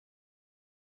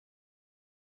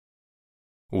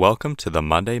Welcome to the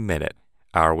Monday Minute,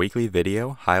 our weekly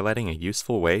video highlighting a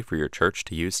useful way for your church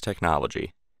to use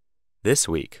technology. This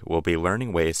week, we'll be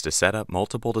learning ways to set up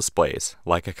multiple displays,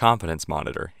 like a confidence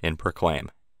monitor, in Proclaim.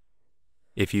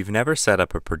 If you've never set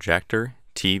up a projector,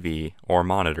 TV, or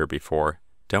monitor before,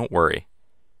 don't worry.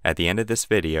 At the end of this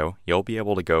video, you'll be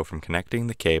able to go from connecting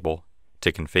the cable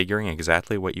to configuring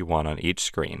exactly what you want on each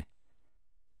screen.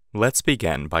 Let's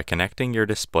begin by connecting your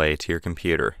display to your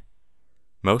computer.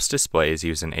 Most displays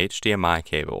use an HDMI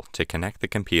cable to connect the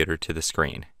computer to the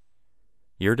screen.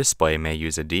 Your display may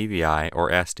use a DVI or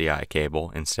SDI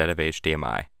cable instead of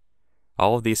HDMI.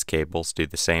 All of these cables do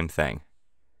the same thing,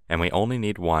 and we only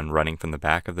need one running from the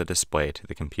back of the display to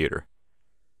the computer.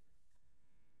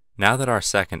 Now that our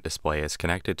second display is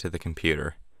connected to the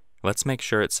computer, let's make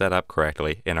sure it's set up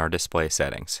correctly in our display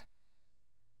settings.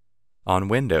 On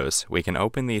Windows, we can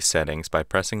open these settings by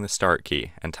pressing the Start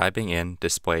key and typing in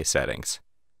Display Settings.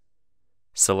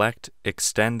 Select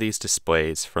Extend these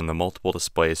displays from the Multiple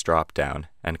Displays drop-down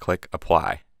and click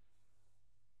Apply.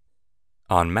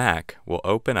 On Mac, we'll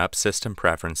open up System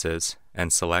Preferences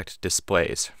and select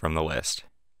Displays from the list.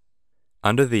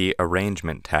 Under the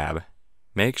Arrangement tab,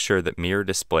 make sure that Mirror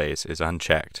Displays is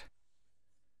unchecked.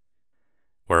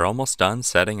 We're almost done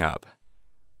setting up.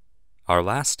 Our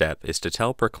last step is to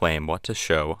tell Proclaim what to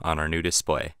show on our new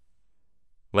display.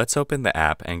 Let's open the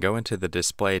app and go into the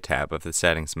Display tab of the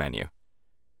Settings menu.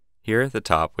 Here at the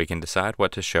top, we can decide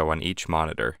what to show on each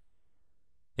monitor.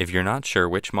 If you're not sure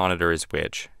which monitor is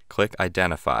which, click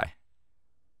Identify.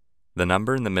 The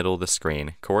number in the middle of the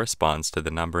screen corresponds to the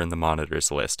number in the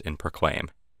monitors list in Proclaim.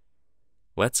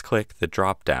 Let's click the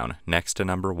drop-down next to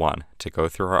number 1 to go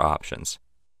through our options.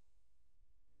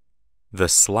 The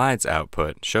Slides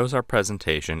output shows our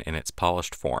presentation in its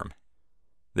polished form.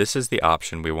 This is the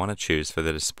option we want to choose for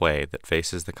the display that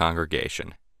faces the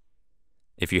congregation.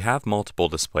 If you have multiple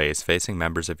displays facing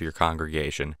members of your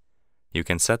congregation, you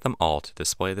can set them all to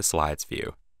display the slides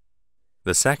view.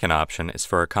 The second option is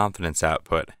for a confidence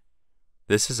output.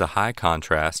 This is a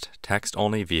high-contrast,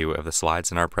 text-only view of the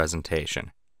slides in our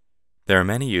presentation. There are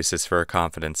many uses for a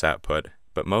confidence output,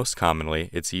 but most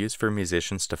commonly it's used for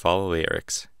musicians to follow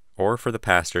lyrics, or for the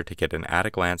pastor to get an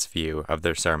at-a-glance view of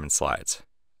their sermon slides.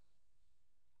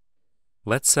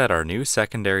 Let's set our new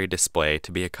secondary display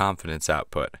to be a confidence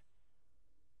output.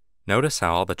 Notice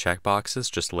how all the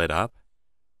checkboxes just lit up?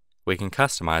 We can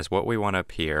customize what we want to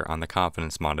appear on the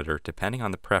confidence monitor depending on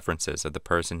the preferences of the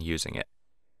person using it.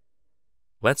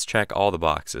 Let's check all the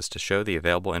boxes to show the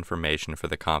available information for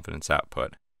the confidence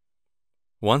output.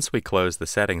 Once we close the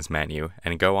Settings menu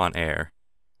and go on air,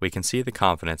 we can see the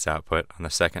confidence output on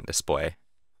the second display.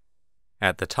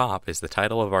 At the top is the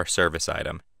title of our service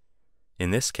item, in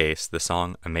this case the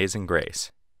song Amazing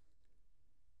Grace.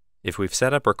 If we've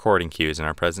set up recording cues in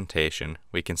our presentation,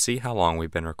 we can see how long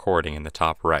we've been recording in the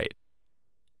top right.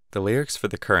 The lyrics for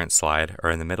the current slide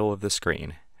are in the middle of the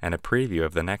screen, and a preview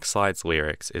of the next slide's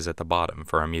lyrics is at the bottom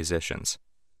for our musicians.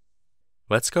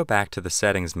 Let's go back to the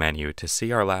Settings menu to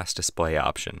see our last display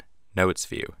option, Notes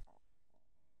View.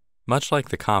 Much like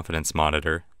the confidence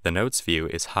monitor, the Notes view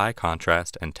is high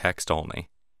contrast and text only.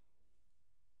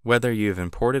 Whether you've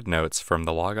imported notes from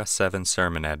the Logos 7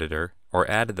 sermon editor or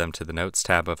added them to the Notes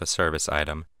tab of a service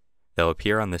item, they'll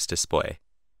appear on this display.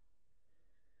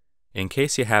 In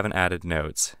case you haven't added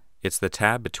notes, it's the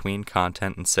tab between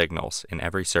content and signals in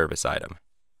every service item.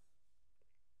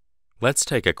 Let's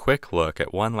take a quick look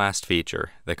at one last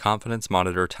feature, the Confidence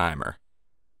Monitor Timer.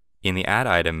 In the Add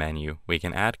Item menu, we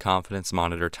can add Confidence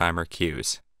Monitor Timer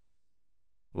cues.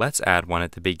 Let's add one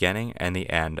at the beginning and the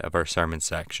end of our sermon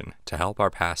section to help our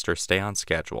pastor stay on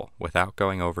schedule without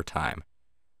going over time.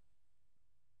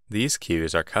 These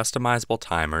cues are customizable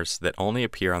timers that only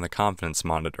appear on the confidence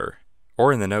monitor,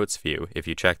 or in the notes view if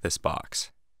you check this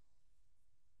box.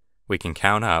 We can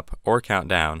count up or count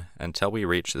down until we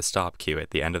reach the stop cue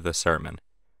at the end of the sermon.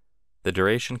 The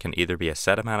duration can either be a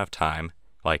set amount of time,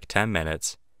 like 10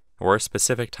 minutes, or a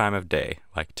specific time of day,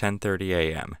 like 10:30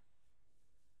 a.m.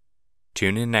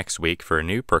 Tune in next week for a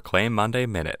new Proclaim Monday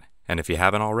Minute, and if you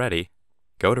haven't already,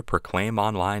 go to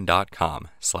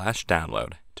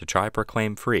proclaimonline.com/download to try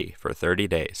Proclaim free for 30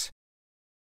 days.